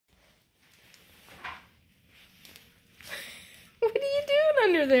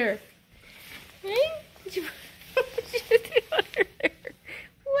under there? Hey? What you do under there?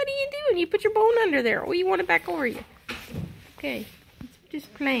 What are you doing? You put your bone under there. Oh, you want it back over you. Okay.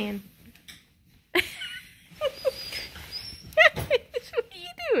 Just playing. What are you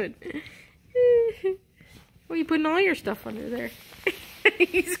doing? Well, you putting all your stuff under there.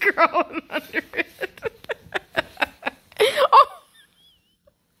 He's crawling under it. Oh.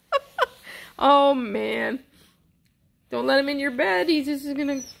 Oh, man. Don't let him in your bed. He's just going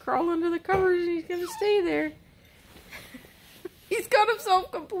to crawl under the covers and he's going to stay there. He's got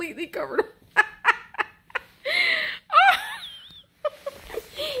himself completely covered. Oh.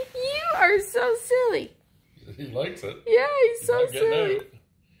 You are so silly. He likes it. Yeah, he's so silly. Out.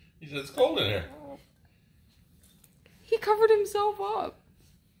 He said, it's cold in here. He covered himself up.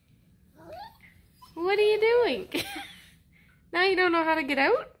 What are you doing? Now you don't know how to get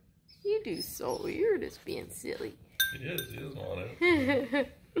out? You do so. You're just being silly. He doesn't want out.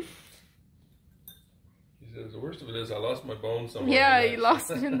 He says, the worst of it is I lost my bone somewhere. Yeah, he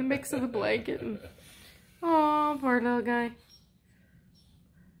lost it in the mix of the blanket. And... oh, poor little guy.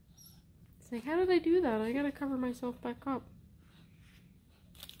 It's like, how did I do that? I gotta cover myself back up.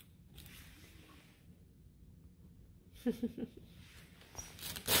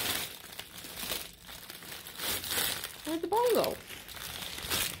 Where'd the bone go?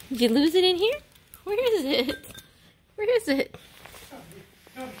 Did you lose it in here? Where is it? Where is it?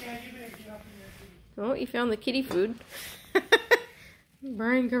 Oh, you found the kitty food.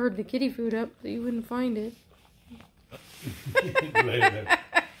 Brian covered the kitty food up so you wouldn't find it.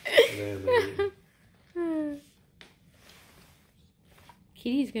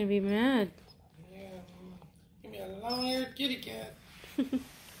 Kitty's gonna be mad. Yeah, give me a long-haired kitty cat.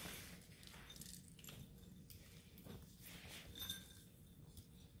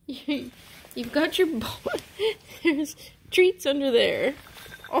 You've got your bone. There's treats under there.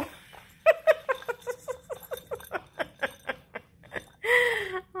 Oh.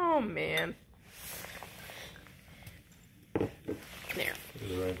 Oh man. There. Look at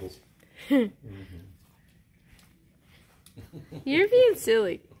the wrinkles. You're being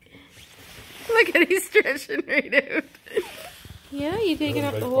silly. Look at he's stretching right out. Yeah, you taking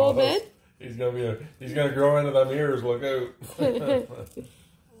up the whole bed? He's gonna grow into them ears, look out.